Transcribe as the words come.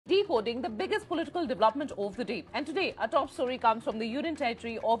decoding the biggest political development of the day. And today, our top story comes from the Union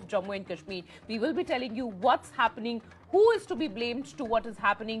Territory of Jammu and Kashmir. We will be telling you what's happening, who is to be blamed to what is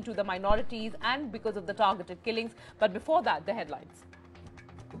happening to the minorities and because of the targeted killings. But before that, the headlines.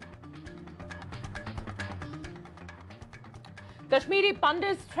 Kashmiri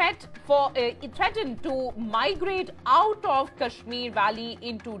Pandits threatened to migrate out of Kashmir Valley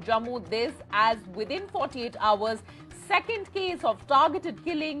into Jammu. This as within 48 hours, second case of targeted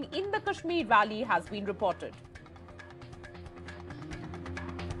killing in the Kashmir Valley has been reported.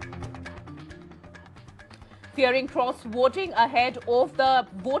 Fearing cross-voting ahead of the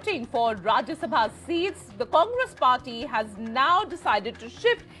voting for Rajya Sabha seats, the Congress party has now decided to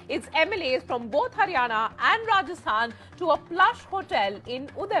shift its MLAs from both Haryana and Rajasthan to a plush hotel in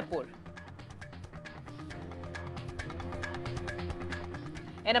Udaipur.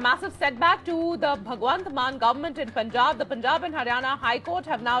 In a massive setback to the Bhagwant Mann government in Punjab, the Punjab and Haryana High Court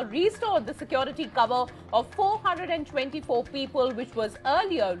have now restored the security cover of 424 people, which was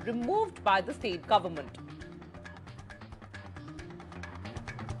earlier removed by the state government.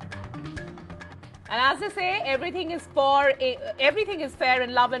 And as they say, everything is fair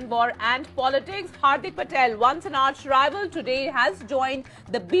in love and war and politics. Hardik Patel, once an arch rival, today has joined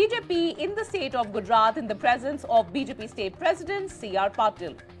the BJP in the state of Gujarat in the presence of BJP state president C.R.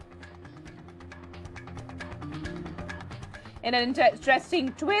 Patil. In an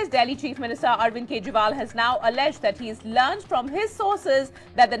interesting twist, Delhi Chief Minister Arvind Kejriwal has now alleged that he has learned from his sources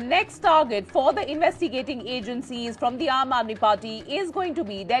that the next target for the investigating agencies from the Aam Aadmi Party is going to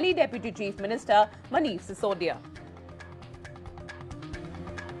be Delhi Deputy Chief Minister Manish Sisodia.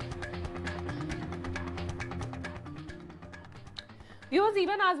 Viewers,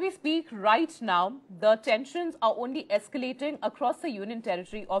 even as we speak right now, the tensions are only escalating across the Union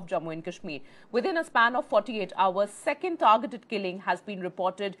Territory of Jammu and Kashmir. Within a span of 48 hours, second targeted killing has been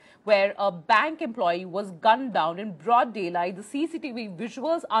reported where a bank employee was gunned down in broad daylight. The CCTV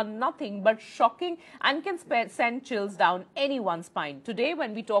visuals are nothing but shocking and can send chills down anyone's spine. Today,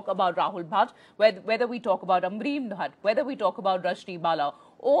 when we talk about Rahul Bhatt, whether we talk about Amreem Bhatt, whether we talk about Rashni Bala,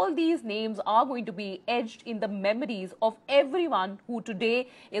 all these names are going to be etched in the memories of everyone who today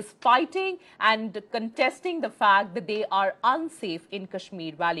is fighting and contesting the fact that they are unsafe in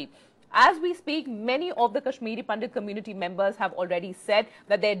Kashmir Valley. As we speak, many of the Kashmiri Pandit community members have already said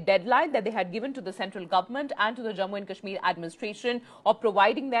that their deadline that they had given to the central government and to the Jammu and Kashmir administration of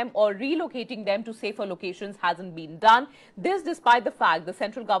providing them or relocating them to safer locations hasn't been done. This despite the fact the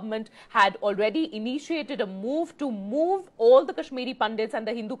central government had already initiated a move to move all the Kashmiri Pandits and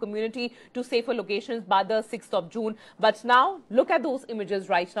the Hindu community to safer locations by the 6th of June. But now, look at those images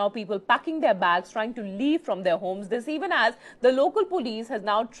right now, people packing their bags, trying to leave from their homes. This even as the local police has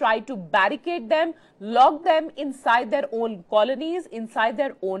now tried to barricade them, lock them inside their own colonies, inside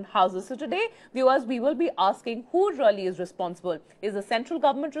their own houses. So today, viewers, we will be asking who really is responsible. Is the central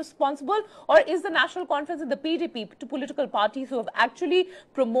government responsible, or is the National Conference and the PDP, two political parties who have actually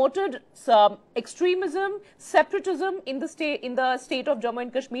promoted some extremism, separatism in the state of Jammu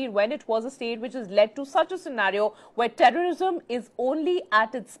and Kashmir, when it was a state which has led to such a scenario where terrorism is only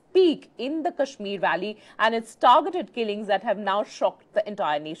at its peak in the Kashmir Valley, and it's targeted killings that have now shocked the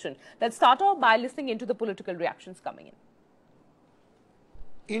entire nation. Let's start off by listening into the political reactions coming in.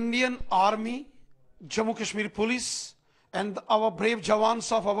 Indian Army, Jammu Kashmir Police and our brave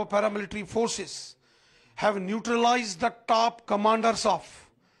jawans of our paramilitary forces have neutralized the top commanders of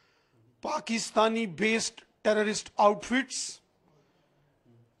Pakistani-based terrorist outfits.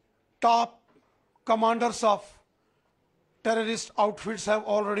 Top commanders of terrorist outfits have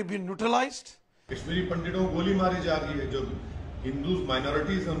already been neutralized. Kashmiri पंडितों को गोली मारी जा रही है, जो Hindu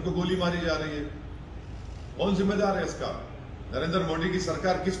minorities हैं उनको गोली मारी जा रही है। कौन जिम्मेदार है इसका? नरेंद्र मोदी की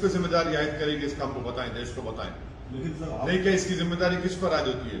सरकार किस पे जिम्मेदारी आयद करेगी? इसका हमको बताएं, देश को बताएं। नहीं क्या इसकी जिम्मेदारी किस पर आ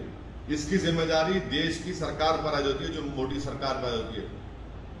जाती है? इसकी जिम्मेदारी देश की सरकार पर आ जाती है, जो मोदी सरकार पर आ जाती है।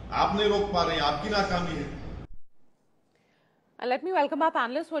 आप नहीं रोक पा रहे हैं, आपकी नाकामी है। And let me welcome our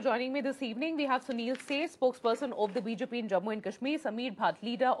panelists who are joining me this evening. We have Sunil Seth, spokesperson of the BJP in Jammu and Kashmir, Sameer Bhatt,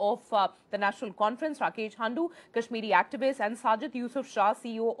 leader of the National Conference, Rakesh Handu, Kashmiri activist, and Sajid Yusuf Shah,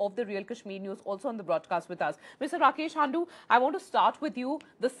 CEO of the Real Kashmir News, also on the broadcast with us. Mr. Rakesh Handu, I want to start with you.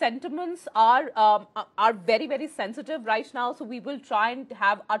 The sentiments are very, very sensitive right now, so we will try and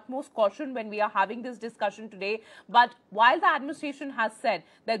have utmost caution when we are having this discussion today. But while the administration has said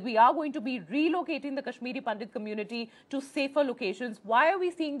that we are going to be relocating the Kashmiri Pandit community to safer locations, why are we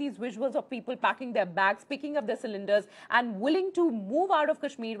seeing these visuals of people packing their bags, picking up their cylinders and willing to move out of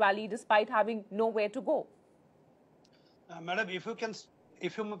Kashmir Valley despite having nowhere to go? Madam,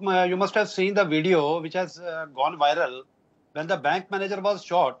 if you must have seen the video which has gone viral when the bank manager was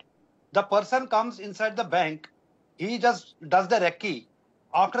shot, the person comes inside the bank, he just does the recce.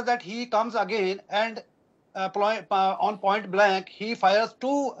 After that, he comes again and on point blank, he fires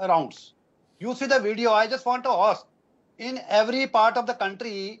 2 rounds. You see the video. I just want to ask, in every part of the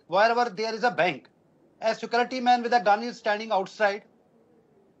country, wherever there is a bank, a security man with a gun is standing outside.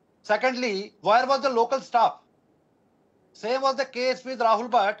 Secondly, where was the local staff? Same was the case with Rahul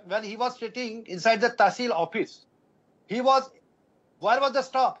Bhatt when he was sitting inside the Tahsil office. Where was the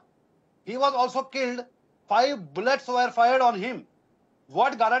staff? He was also killed. 5 bullets were fired on him.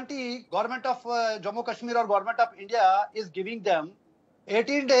 What guarantee government of Jammu Kashmir or government of India is giving them?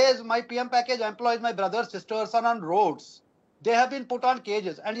 18 days, my PM package employees, my brothers, sisters are on roads. They have been put on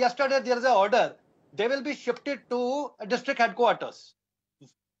cages. And yesterday there is an order. They will be shifted to district headquarters.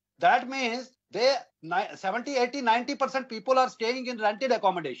 That means 70, 80, 90% people are staying in rented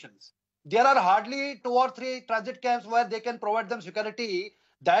accommodations. There are hardly 2 or 3 transit camps where they can provide them security.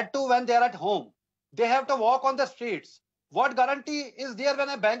 That too when they are at home. They have to walk on the streets. What guarantee is there when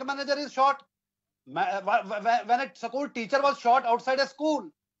a bank manager is shot? When a school teacher was shot outside a school?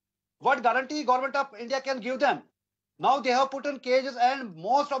 What guarantee government of India can give them? Now they have put in cages and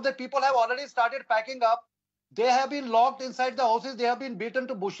most of the people have already started packing up. They have been locked inside the houses. They have been beaten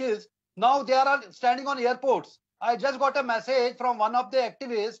to bushes. Now they are standing on airports. I just got a message from one of the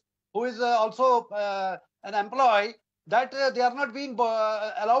activists who is also an employee that they are not being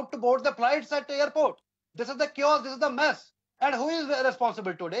allowed to board the flights at the airport. This is the chaos. This is the mess. And who is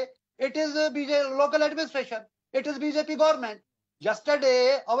responsible today? It is local administration. It is BJP government.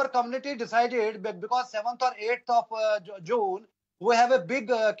 Yesterday, our community decided because 7th or 8th of June, we have a big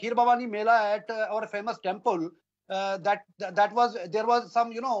Kheer Bhavani Mela at our famous temple. There was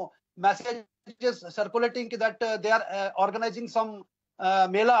some messages circulating that they are organizing some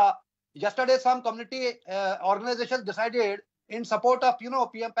Mela. Yesterday, some community organizations decided in support of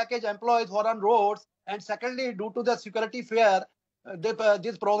PM package employees who are on roads, and secondly, due to the security fear,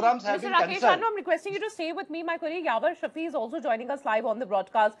 these programs have been cancelled. Mr. Rakesh, I'm requesting you to stay with me. My colleague Yavar Shafi is also joining us live on the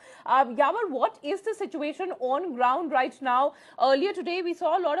broadcast. Yavar, what is the situation on ground right now? Earlier today, we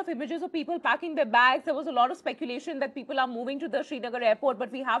saw a lot of images of people packing their bags. There was a lot of speculation that people are moving to the Srinagar airport,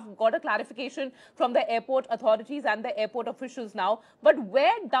 but we have got a clarification from the airport authorities and the airport officials now. But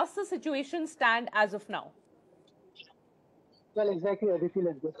where does the situation stand as of now? Well, exactly, Aditi.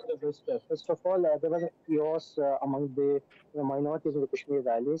 First of all, there was a chaos among the minorities in the Kashmir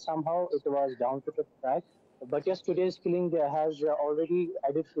Valley. Somehow it was down to the track. But yes, today's killing has already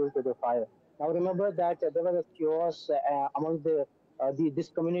added fuel to the fire. Now remember that there was a chaos among this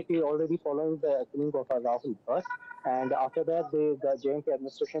community already following the killing of Rahul Bhatt. And after that, the JNK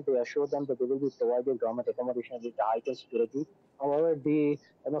administration, they assured them that they will be provided government accommodation with heightened security. However, the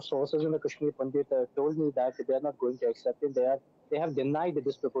sources in the Kashmir Pandit told me that they are not going to accept it. They have denied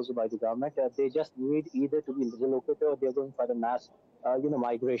this proposal by the government. They just need either to be relocated or they're going for the mass,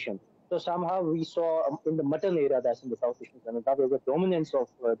 migration. So somehow we saw in the Mutton area, that's in the South Asian Canada, there's a dominance of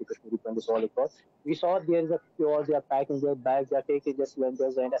the Kashmiri Pandits all across. We saw there is a chaos. They are packing their bags, they are taking their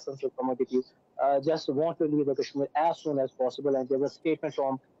cylinders and essential commodities. Just want to leave the Kashmir as soon as possible. And there's a statement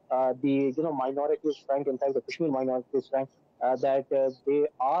from the minorities frank, in fact the Kashmir minorities frank, that they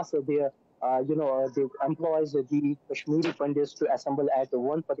asked their the employees, the Kashmiri Pandits to assemble at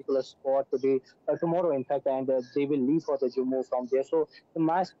one particular spot today, tomorrow, in fact, and they will leave for the Jammu from there. So the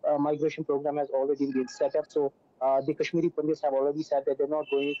mass migration program has already been set up. So the Kashmiri Pandits have already said that they're not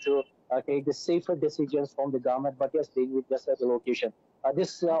going to take the safer decisions from the government, but yes, they need just a relocation.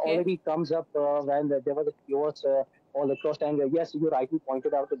 This already comes up when there was a chaos all across. And yes, you rightly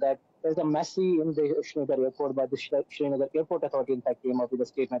pointed out that there's a messy in the Srinagar airport, but the Srinagar Airport Authority, in fact, came up with a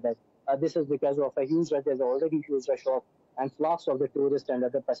statement that this is because of a huge rush. There's already a huge rush of and flocks of the tourists and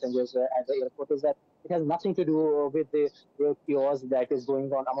other passengers at the airport. Is that it has nothing to do with the chaos that is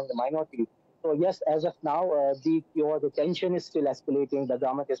going on among the minority. So yes, as of now, the tension is still escalating. The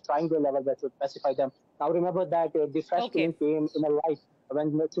government is trying to level that to pacify them. Now remember that the fresh came in a light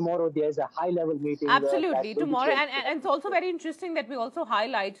when tomorrow there is a high-level meeting. Absolutely, tomorrow. And it's also very interesting that we also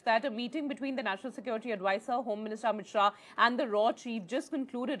highlight that a meeting between the National Security Advisor, Home Minister Amit Shah, and the RAW Chief just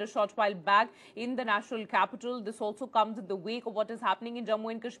concluded a short while back in the national capital. This also comes in the wake of what is happening in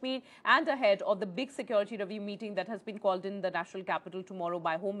Jammu and Kashmir and ahead of the big security review meeting that has been called in the national capital tomorrow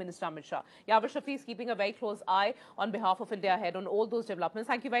by Home Minister Amit Shah. Yawar Shafi is keeping a very close eye on behalf of India Ahead on all those developments.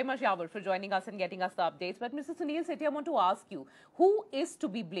 Thank you very much, Yawar, for joining us and getting us the updates. But Mr. Sunil Sethi, I want to ask you, who is to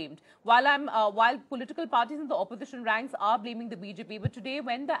be blamed? While political parties in the opposition ranks are blaming the BJP, but today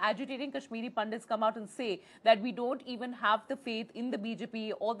when the agitating Kashmiri pundits come out and say that we don't even have the faith in the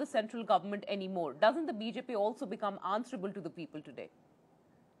BJP or the central government anymore, doesn't the BJP also become answerable to the people today?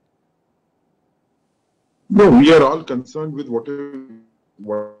 No, we are all concerned with what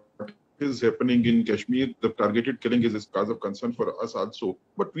is happening in Kashmir. The targeted killing is a cause of concern for us also.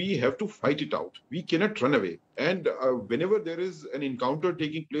 But we have to fight it out. We cannot run away. And whenever there is an encounter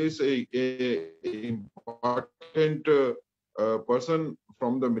taking place, a important person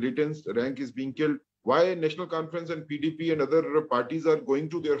from the militants rank is being killed, why National Conference and PDP and other parties are going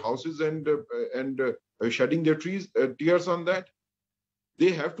to their houses and shedding their tears on that?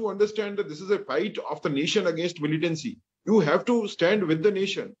 They have to understand that this is a fight of the nation against militancy. You have to stand with the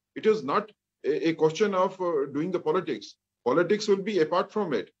nation. It is not a question of doing the politics. Politics will be apart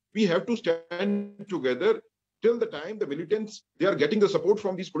from it. We have to stand together till the time the militants, they are getting the support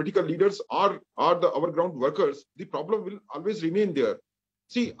from these political leaders or our ground workers. The problem will always remain there.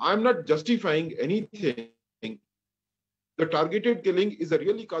 See, I'm not justifying anything. The targeted killing is a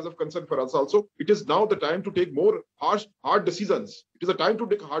really cause of concern for us also. It is now the time to take more hard decisions. It is a time to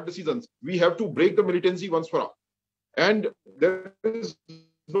take hard decisions. We have to break the militancy once for all. And there is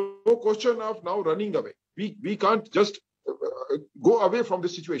no question of now running away. We can't just go away from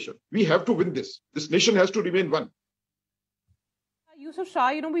this situation. We have to win this. This nation has to remain one. Yusuf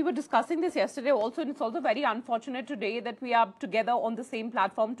Shah, we were discussing this yesterday also, and it's also very unfortunate today that we are together on the same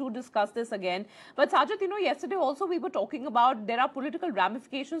platform to discuss this again. But Sajid, yesterday also we were talking about there are political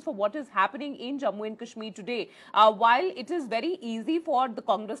ramifications for what is happening in Jammu and Kashmir today. While it is very easy for the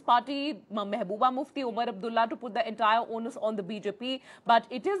Congress party, Mehbooba Mufti, Umar Abdullah to put the entire onus on the BJP, but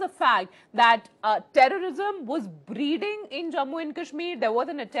it is a fact that terrorism was breeding in Jammu and Kashmir. There was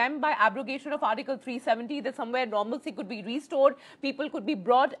an attempt by abrogation of Article 370 that somewhere normalcy could be restored. People could be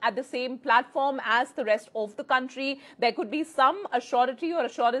brought at the same platform as the rest of the country. There could be some assurity or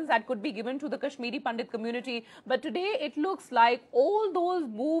assurance that could be given to the Kashmiri Pandit community. But today it looks like all those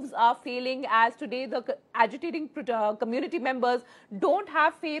moves are failing, as today the agitating community members don't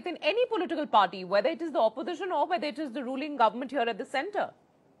have faith in any political party, whether it is the opposition or whether it is the ruling government here at the center.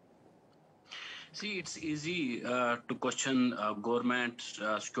 See, it's easy to question government,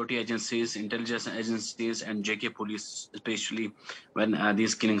 security agencies, intelligence agencies, and JK police, especially when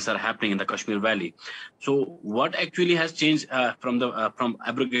these killings are happening in the Kashmir Valley. So, what actually has changed from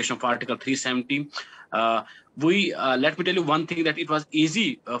abrogation of Article 370? Let me tell you one thing, that it was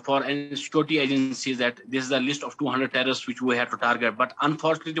easy for any security agencies that this is a list of 200 terrorists which we have to target. But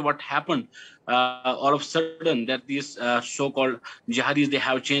unfortunately, what happened all of a sudden, that these so-called jihadis, they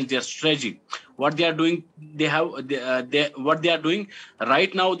have changed their strategy. What they are doing, what they are doing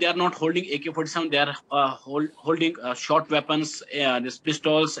right now, they are not holding AK-47. They are holding short weapons, these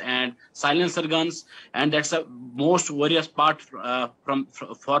pistols and silencer guns, and that's the most worrying part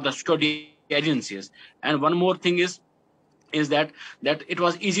for the security agencies. And one more thing is that it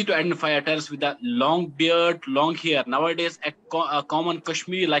was easy to identify a terrorist with a long beard, long hair. Nowadays, a common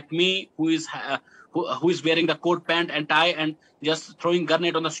Kashmiri like me, who is wearing the coat, pant and tie and just throwing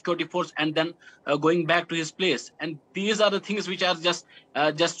grenade on the security force and then going back to his place. And these are the things which are just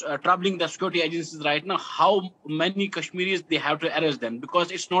troubling the security agencies right now. How many Kashmiris they have to arrest them? Because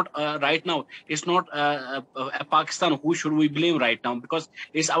it's not right now, it's not Pakistan who should we blame right now, because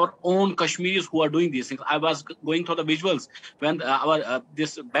it's our own Kashmiris who are doing these things. I was going through the visuals when our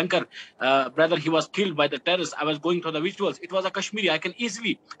this banker brother, he was killed by the terrorists. I was going through the visuals. It was a Kashmiri. I can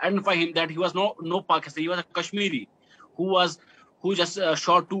easily identify him that he was no Pakistani. He was a Kashmiri who just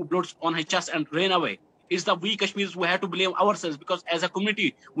shot 2 bullets on his chest and ran away. It's the we Kashmiris who have to blame ourselves, because as a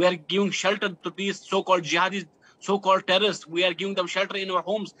community we are giving shelter to these so-called jihadis, so-called terrorists. We are giving them shelter in our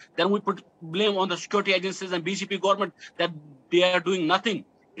homes. Then we put blame on the security agencies and BJP government that they are doing nothing.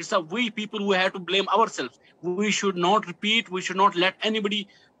 It's the we people who have to blame ourselves. We should not repeat. We should not let anybody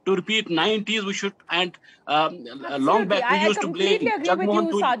to repeat 90s. We should, and long back we used to blame. I completely agree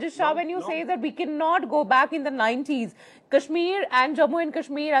with you, Sajid Shah, when you say that we cannot go back in the 90s. Kashmir and Jammu and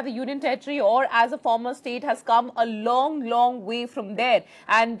Kashmir as a union territory or as a former state has come a long, long way from there.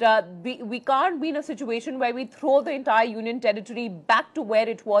 And we can't be in a situation where we throw the entire union territory back to where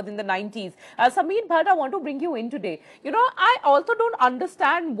it was in the 90s. Sameer Bhatt, I want to bring you in today. I also don't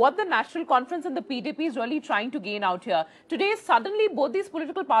understand what the National Conference and the PDP is really trying to gain out here. Today, suddenly, both these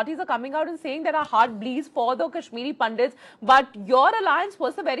political parties are coming out and saying that our heart bleeds for for the Kashmiri Pandits, but your alliance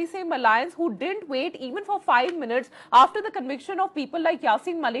was the very same alliance who didn't wait even for 5 minutes after the conviction of people like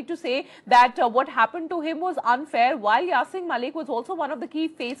Yasin Malik to say that what happened to him was unfair, while Yasin Malik was also one of the key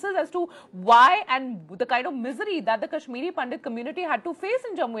faces as to why and the kind of misery that the Kashmiri Pandit community had to face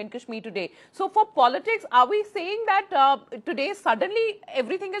in Jammu and Kashmir today. So for politics, are we saying that today suddenly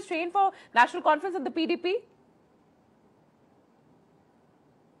everything has changed for National Conference and the PDP?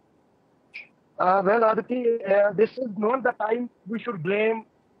 Well, Aditi, this is not the time we should blame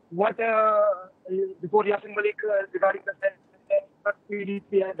what before Yasin Malik regarding the sentence, what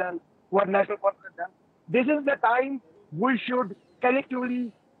PDP has done, what National Conference has done. This is the time we should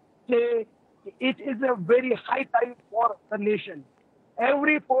collectively say it is a very high time for the nation.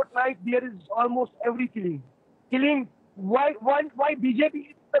 Every fortnight there is almost every killing. Why BJP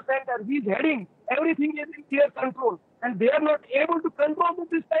is the center? He is heading. Everything is in their control, and they are not able to control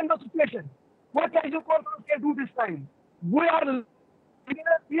this kind of situation. What National Conference can do this time? We are in a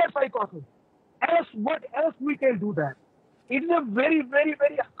clear psychosis. What else we can do that? It is a very, very,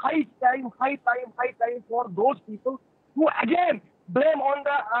 very high time for those people who again blame on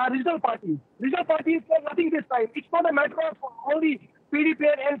the regional parties. Regional parties for nothing this time. It's not a matter of only PDP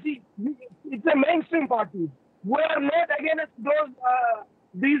and NC. It's a mainstream party. We are not against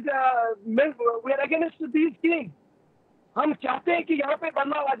we are against these killings. हम चाहते हैं कि यहाँ पे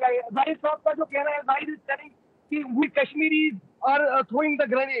बदलाव आ जाए. जाहिद साहब का जो कहना है, जाहिद is saying कि we Kashmiris are throwing the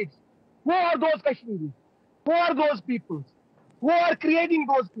grenades. Who are those Kashmiris? Who are those people? Who are creating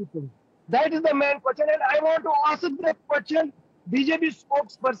those people? That is the main question, and I want to ask that question, BJP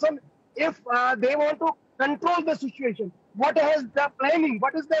spokesperson, if they want to control the situation, what is the planning?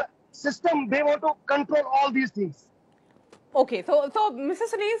 What is the system they want to control all these things? Okay, so Mr.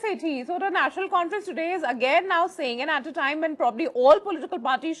 Sunil Sethi, so the National Conference today is again now saying, and at a time when probably all political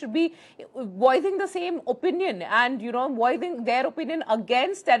parties should be voicing the same opinion and, you know, voicing their opinion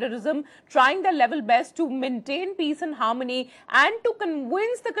against terrorism, trying their level best to maintain peace and harmony and to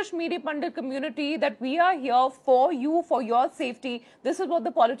convince the Kashmiri Pandit community that we are here for you, for your safety. This is what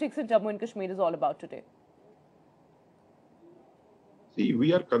the politics in Jammu and Kashmir is all about today. See,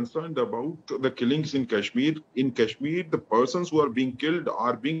 we are concerned about the killings in Kashmir. In Kashmir, the persons who are being killed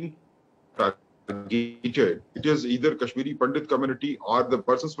are being targeted. It is either Kashmiri Pandit community or the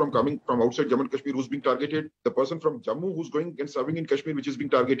persons coming from outside Jammu and Kashmir who's being targeted. The person from Jammu who's going and serving in Kashmir, which is being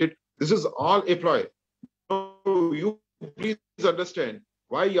targeted. This is all a ploy. So you please understand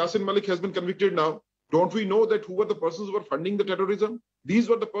why Yasin Malik has been convicted now. Don't we know that who were the persons who were funding the terrorism? These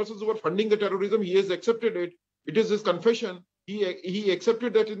were the persons who were funding the terrorism. He has accepted it. It is his confession. He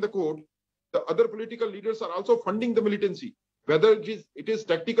accepted that in the court. The other political leaders are also funding the militancy, whether it is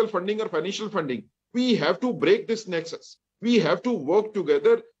tactical funding or financial funding. We have to break this nexus. We have to work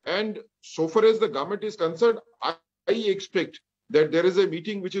together. And so far as the government is concerned, I expect that there is a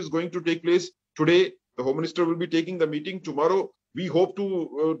meeting which is going to take place today. The Home Minister will be taking the meeting tomorrow. We hope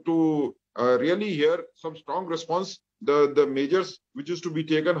to really hear some strong response, the measures which is to be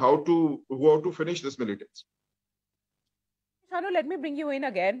taken, how to finish this militants. Shanu, let me bring you in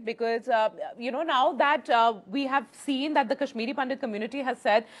again because, you know, now that we have seen that the Kashmiri Pandit community has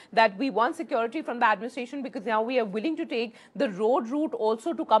said that we want security from the administration because now we are willing to take the road route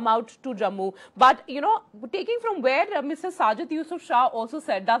also to come out to Jammu. But, you know, taking from where Mr. Sajid Yusuf Shah also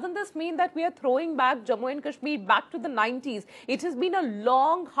said, doesn't this mean that we are throwing back Jammu and Kashmir back to the 90s? It has been a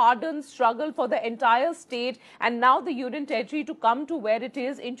long, hardened struggle for the entire state and now the Union Territory to come to where it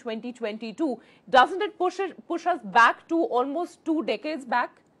is in 2022. Doesn't it push us back to almost 2 decades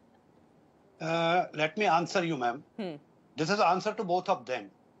back? Let me answer you, ma'am. This is the answer to both of them.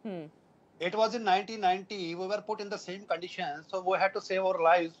 It was in 1990, we were put in the same conditions, so we had to save our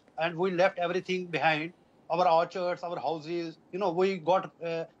lives and we left everything behind, our orchards, our houses, you know, we got,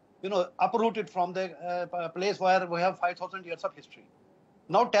 uprooted from the place where we have 5,000 years of history.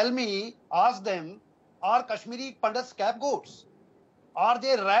 Now tell me, ask them, are Kashmiri Pandits scapegoats? Are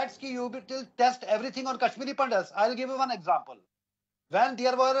they rats ki you will test everything on Kashmiri Pandits? I'll give you one example. When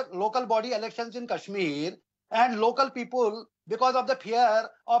there were local body elections in Kashmir and local people, because of the fear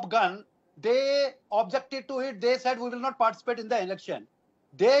of gun, they objected to it. They said we will not participate in the election.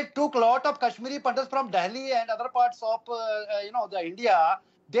 They took a lot of Kashmiri Pandits from Delhi and other parts of the India.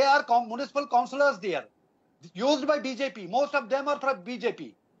 They are municipal councillors there, used by BJP. Most of them are from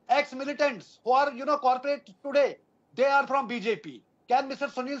BJP. Ex-militants who are corporate today, they are from BJP. Can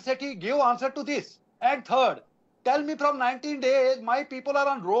Mr. Sunil Sethi give answer to this? And third, tell me from 19 days, my people are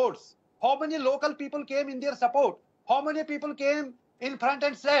on roads. How many local people came in their support? How many people came in front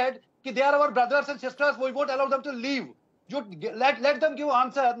and said, they are our brothers and sisters, we won't allow them to leave. Let them give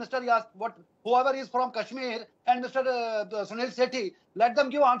answer, Mr. Whoever is from Kashmir and Mr. Sunil Sethi, let them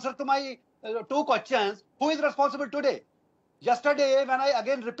give answer to my two questions. Who is responsible today? Yesterday, when I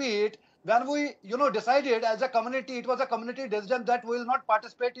again repeat, when we decided as a community, it was a community decision that we will not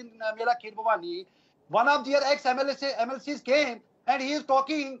participate in Mela Kheer Bhavani. One of their ex-MLCs came and he is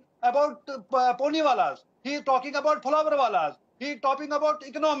talking about Poniwalas. He is talking about Phulavarwalas. He is talking about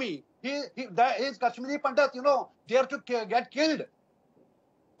economy. His Kashmiri Pandit, they are to get killed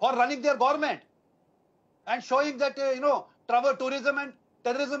for running their government and showing that, travel, tourism and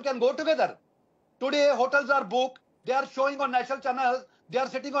terrorism can go together. Today, hotels are booked. They are showing on national channels. They are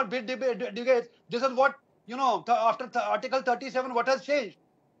sitting on big debates. This is what, after Article 37, what has changed?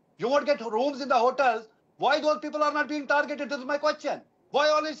 You won't get rooms in the hotels. Why those people are not being targeted? This is my question. Why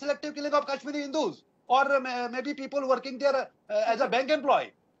only selective killing of Kashmiri Hindus? Or maybe people working there as a bank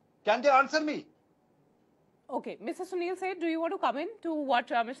employee? Can they answer me? Okay. Mr. Sunil Seth, do you want to come in to what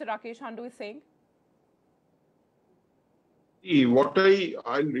Mr. Rakesh Handu is saying? What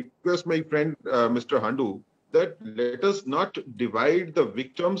I'll request my friend Mr. Handu, that let us not divide the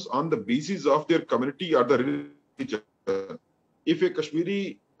victims on the basis of their community or the religion. If a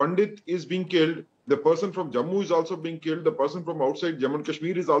Kashmiri Pandit is being killed, the person from Jammu is also being killed, the person from outside Jammu and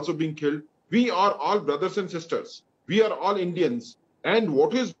Kashmir is also being killed. We are all brothers and sisters. We are all Indians. And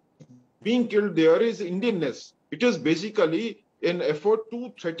what is being killed there is Indianness. It is basically an effort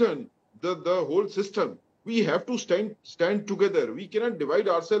to threaten the whole system. We have to stand together. We cannot divide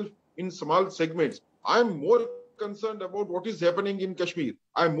ourselves in small segments. I'm more concerned about what is happening in Kashmir.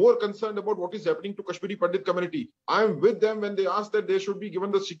 I'm more concerned about what is happening to Kashmiri Pandit community. I'm with them when they ask that they should be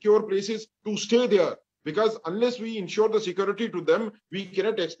given the secure places to stay there. Because unless we ensure the security to them, we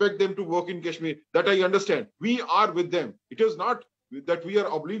cannot expect them to work in Kashmir. That I understand. We are with them. It is not that we are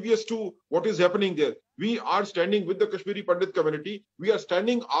oblivious to what is happening there. We are standing with the Kashmiri Pandit community. We are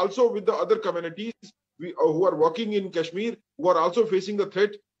standing also with the other communities who are working in Kashmir, who are also facing the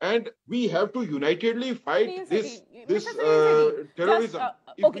threat. And we have to unitedly fight this terrorism.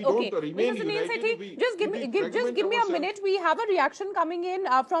 If we don't remain united, just give me a minute. We have a reaction coming in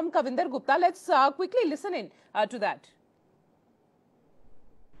from Kavinder Gupta. Let's quickly listen in to that.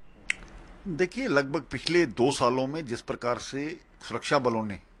 देखिए, लगभग पिछले 2 सालों में जिस प्रकार से सुरक्षा बलों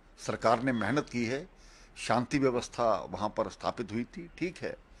ने, सरकार ने मेहनत की है, शांति व्यवस्था वहां पर स्थापित हुई थी। ठीक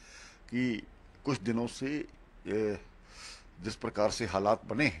है कि कुछ दिनों से जिस प्रकार से हालात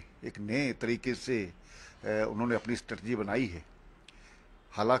बने हैं, एक नए तरीके से उन्होंने अपनी स्ट्रेटजी बनाई है।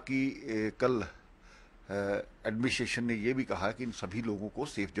 हालांकि कल एडमिनिस्ट्रेशन ने ये भी कहा कि इन सभी लोगों को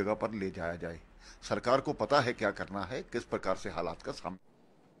सेफ जगह पर ले जाया जाए। सरकार को पता है क्या करना है, किस प्रकार से हालात का सामना।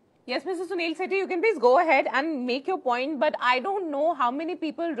 Yes, Mr. Sunil Sethi, you can please go ahead and make your point, but I don't know how many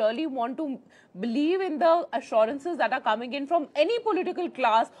people really want to believe in the assurances that are coming in from any political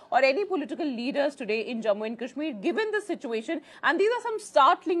class or any political leaders today in Jammu and Kashmir, given the situation. And these are some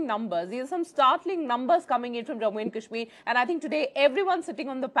startling numbers. These are some startling numbers coming in from Jammu and Kashmir. And I think today everyone sitting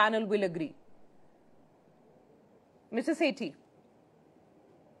on the panel will agree. Mr. Sethi.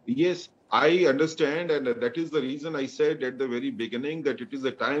 Yes, I understand, and that is the reason I said at the very beginning that it is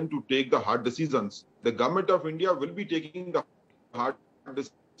a time to take the hard decisions. The government of India will be taking the hard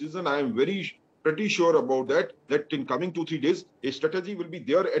decision. I am pretty sure about that in coming 2-3 days, a strategy will be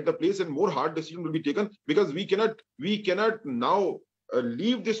there at the place and more hard decision will be taken, because we cannot now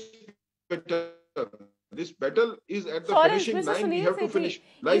leave this battle. This battle is at the finishing line. We have to finish.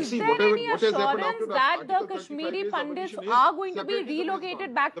 Like, see, what has happened after that the Kashmiri Pandits are going to be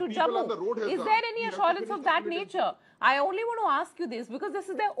relocated back to Jammu. Is there any assurance of that nature? I only want to ask you this because this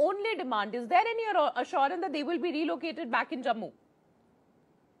is their only demand. Is there any assurance that they will be relocated back in Jammu?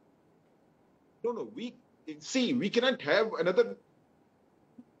 No. We cannot have another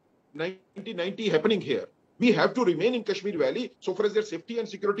 1990 happening here. We have to remain in Kashmir Valley. So far as their safety and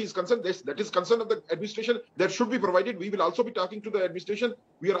security is concerned, that is concern of the administration. That should be provided. We will also be talking to the administration.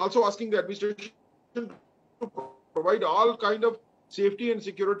 We are also asking the administration to provide all kind of safety and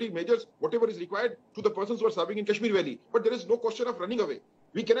security measures, whatever is required, to the persons who are serving in Kashmir Valley. But there is no question of running away.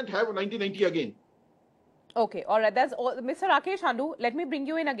 We cannot have 1990 again. Okay, all right. That's all. Mr. Rakesh Handu, let me bring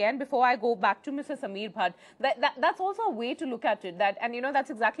you in again before I go back to Mr. Sameer Bhatt. That's also a way to look at it. And that's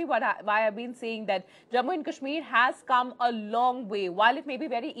exactly why I've been saying that Jammu and Kashmir has come a long way. While it may be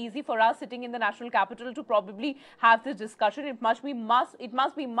very easy for us sitting in the national capital to probably have this discussion, it must be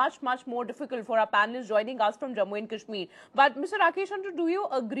much more difficult for our panelists joining us from Jammu and Kashmir. But Mr. Rakesh Handu, do you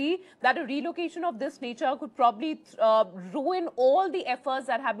agree that a relocation of this nature could probably ruin all the efforts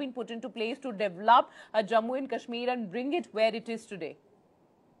that have been put into place to develop a Jammu and Kashmir and bring it where it is today?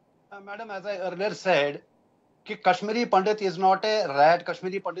 Madam, as I earlier said, कि Kashmiri Pandit is not a rat,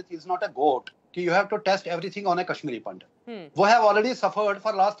 Kashmiri Pandit is not a goat, कि you have to test everything on a Kashmiri Pandit. We have already suffered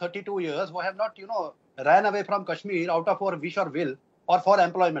for last 32 years. We have not, ran away from Kashmir out of our wish or will or for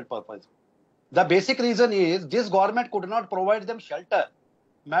employment purpose. The basic reason is this government could not provide them shelter.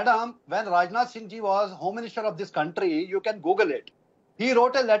 Madam, when Rajnath Singh ji was Home Minister of this country, you can Google it. He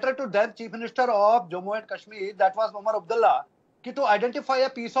wrote a letter to then Chief Minister of Jammu and Kashmir, that was Omar Abdullah, to identify a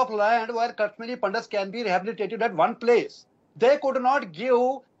piece of land where Kashmiri Pandits can be rehabilitated at one place. They could not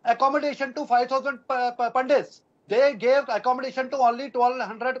give accommodation to 5,000 Pandits. They gave accommodation to only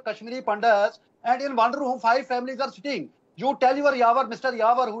 1,200 Kashmiri Pandits, and in one room, 5 families are sitting. You tell your Yawar, Mr.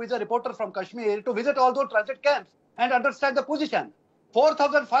 Yawar, who is a reporter from Kashmir, to visit all those transit camps and understand the position.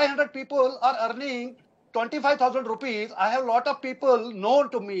 4,500 people are earning 25,000 rupees. I have a lot of people known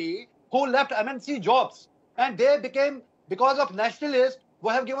to me who left MNC jobs, and they became, because of nationalists who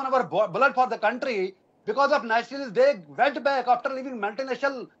have given our blood for the country, because of nationalists, they went back after leaving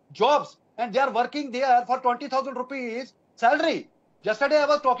multinational jobs, and they are working there for 20,000 rupees salary. Yesterday, I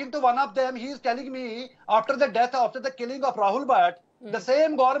was talking to one of them. He is telling me after the killing of Rahul Bhatt, the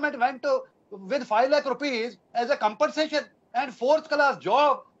same government went to with 5 lakh rupees as a compensation and 4th class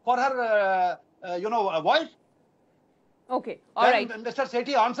job for her, wife. Okay, all right. Mr.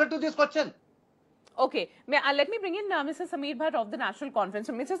 Sethi, answer to this question. Okay, let me bring in Mr. Sameer Bhatt of the National Conference.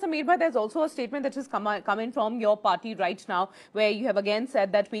 So, Mr. Sameer Bhatt, there's also a statement that has come in from your party right now, where you have again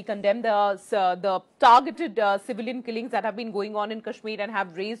said that we condemn the targeted civilian killings that have been going on in Kashmir and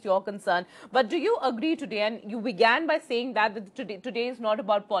have raised your concern. But do you agree today, and you began by saying that today is not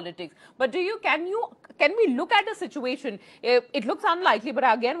about politics, but can we look at a situation, it looks unlikely, but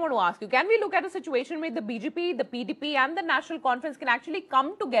I again want to ask you, can we look at a situation where the BJP, the PDP and the National Conference can actually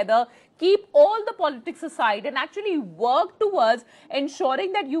come together, keep all the politics aside and actually work towards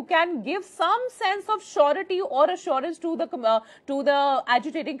ensuring that you can give some sense of surety or assurance to the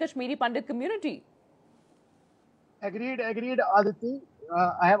agitating Kashmiri Pandit community? Agreed, Aditi.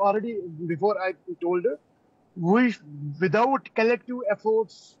 I have already, before I told her, without collective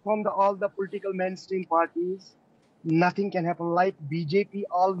efforts from all the political mainstream parties, nothing can happen. Like BJP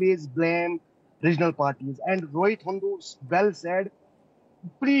always blame regional parties, and Rohit Hundu well said,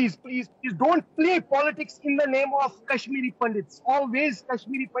 please don't play politics in the name of Kashmiri Pandits. Always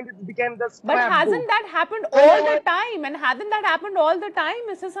Kashmiri Pandits became the scapegoat. But hasn't that happened all the time? And hasn't that happened all the time,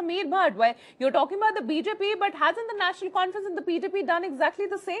 Mr. Sameer Bhatt? Where you're talking about the BJP, but hasn't the National Conference and the PDP done exactly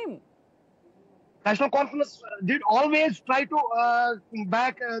the same? National Conference did always try to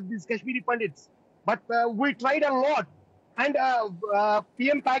back these Kashmiri Pandits. But we tried a lot. And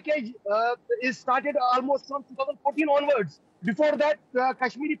PM package is started almost from 2014 onwards. Before that,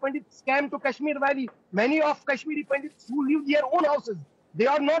 Kashmiri Pandits came to Kashmir Valley. Many of Kashmiri Pandits who live in their own houses, they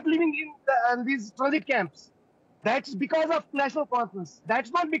are not living in these transit camps. That's because of National Conference.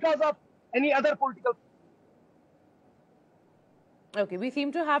 That's not because of any other political. Okay, we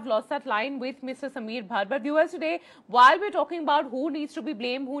seem to have lost that line with Mr. Sameer Bhatt. But viewers, today, while we're talking about who needs to be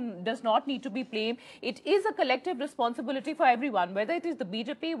blamed, who does not need to be blamed, it is a collective responsibility for everyone, whether it is the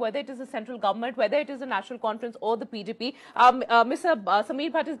BJP, whether it is the central government, whether it is the National Conference or the PDP. Mr.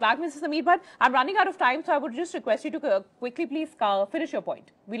 Sameer Bhatt is back. Mr. Sameer Bhatt, I'm running out of time, so I would just request you to quickly, please, finish your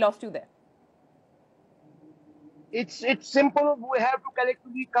point. We lost you there. It's simple. We have to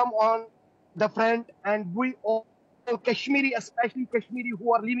collectively come on the front, and we all, Kashmiri, especially Kashmiri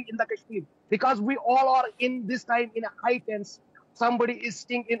who are living in the Kashmir, because we all are in this time in a high tense. Somebody is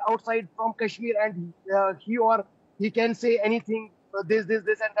sitting in outside from Kashmir, and he can say anything, this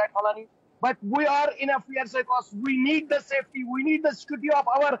and that, Falani. But we are in a fear because we need the safety, we need the security of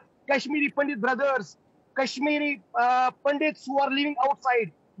our Kashmiri Pandit brothers, Kashmiri Pandits who are living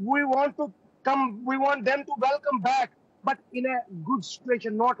outside. We want them to welcome back, but in a good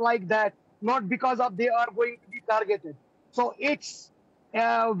situation, not like that. Not because of they are going to be targeted. So it's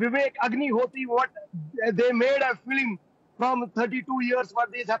Vivek Agnihotri, what they made a film from 32 years what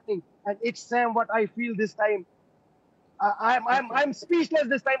is happening, and it's same what I feel this time. I'm speechless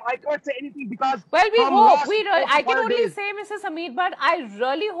this time. I can't say anything because well, we hope. I can only say, Mr. Sameer, but I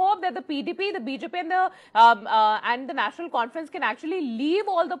really hope that the PDP, the BJP, and the National Conference can actually leave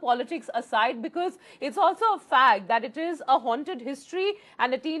all the politics aside, because it's also a fact that it is a haunted history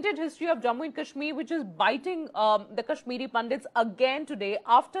and a tainted history of Jammu and Kashmir, which is biting the Kashmiri Pandits again today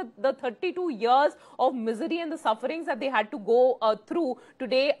after the 32 years of misery and the sufferings that they had to go through.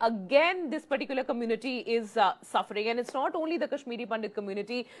 Today, again, this particular community is suffering, and it's it's not only the Kashmiri Pandit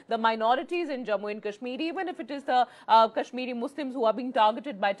community, the minorities in Jammu and Kashmir, even if it is the Kashmiri Muslims who are being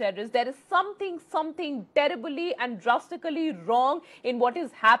targeted by terrorists, there is something terribly and drastically wrong in what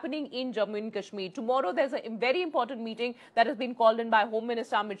is happening in Jammu and Kashmir. Tomorrow there's a very important meeting that has been called in by Home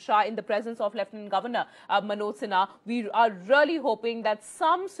Minister Amit Shah in the presence of Lieutenant Governor Manoj Sinha. We are really hoping that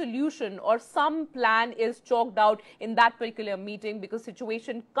some solution or some plan is chalked out in that particular meeting, because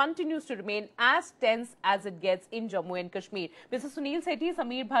situation continues to remain as tense as it gets in Jammu and Kashmir. Mr. Sunil Sethi,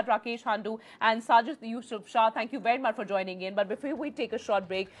 Sameer Bhatt, Rakesh Handu and Sajid Yusuf Shah, thank you very much for joining in. But before we take a short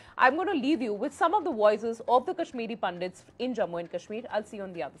break, I'm going to leave you with some of the voices of the Kashmiri Pandits in Jammu and Kashmir. I'll see you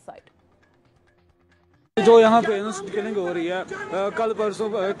on the other side. जो यहाँ पे innocent killing हो रही है, कल परसों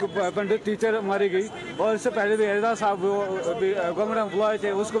एक पंडित teacher मारी गई और इससे पहले भी एजाज साहब गवर्नमेंट एम्प्लॉय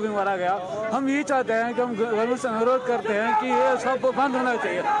थे, उसको भी मारा गया। हम ये चाहते हैं कि हम गवर्नमेंट से अनुरोध करते हैं कि ये सब बंद होना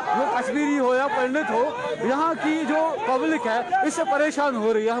चाहिए। वो कश्मीरी हो या पंडित हो, यहाँ की जो पब्लिक है इससे परेशान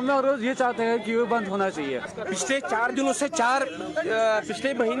हो रही है। हम रोज ये चाहते हैं कि वो बंद होना चाहिए। पिछले 4 दिनों से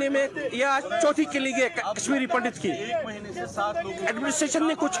पिछले महीने में यह चौथी किलिंग है कश्मीरी पंडित की। एडमिनिस्ट्रेशन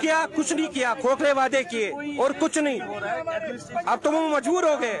ने कुछ किया, कुछ नहीं किया, खोखले वादे किए और कुछ नहीं। अब तो वो मजबूर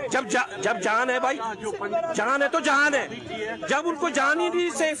हो गए। जब जान है भाई, जान है तो जहान है। जब उनको जान ही नहीं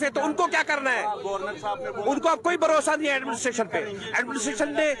सेफ है तो उनको क्या करना है? उनको अब कोई भरोसा नहीं है एडमिनिस्ट्रेशन पे।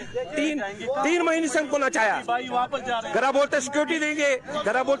 एडमिनिस्ट्रेशन ने 3 महीने से हमको नचाया। घरा बोलते सिक्योरिटी देंगे,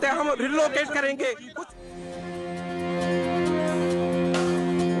 घरा बोलते हम रिलोकेट करेंगे।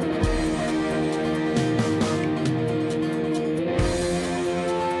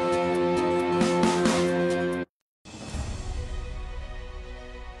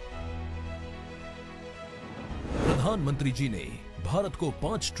 प्रधानमंत्री जी ने भारत को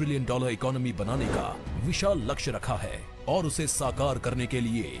 $5 ट्रिलियन इकोनॉमी बनाने का विशाल लक्ष्य रखा है और उसे साकार करने के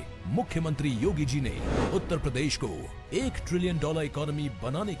लिए मुख्यमंत्री योगी जी ने उत्तर प्रदेश को $1 ट्रिलियन इकोनॉमी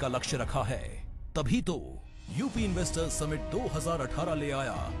बनाने का लक्ष्य रखा है। तभी तो यूपी इन्वेस्टर्स समिट 2018 ले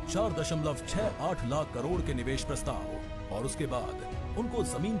आया 4.68 लाख करोड़ के निवेश प्रस्ताव और उसके बाद उनको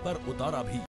जमीन पर उतारा भी।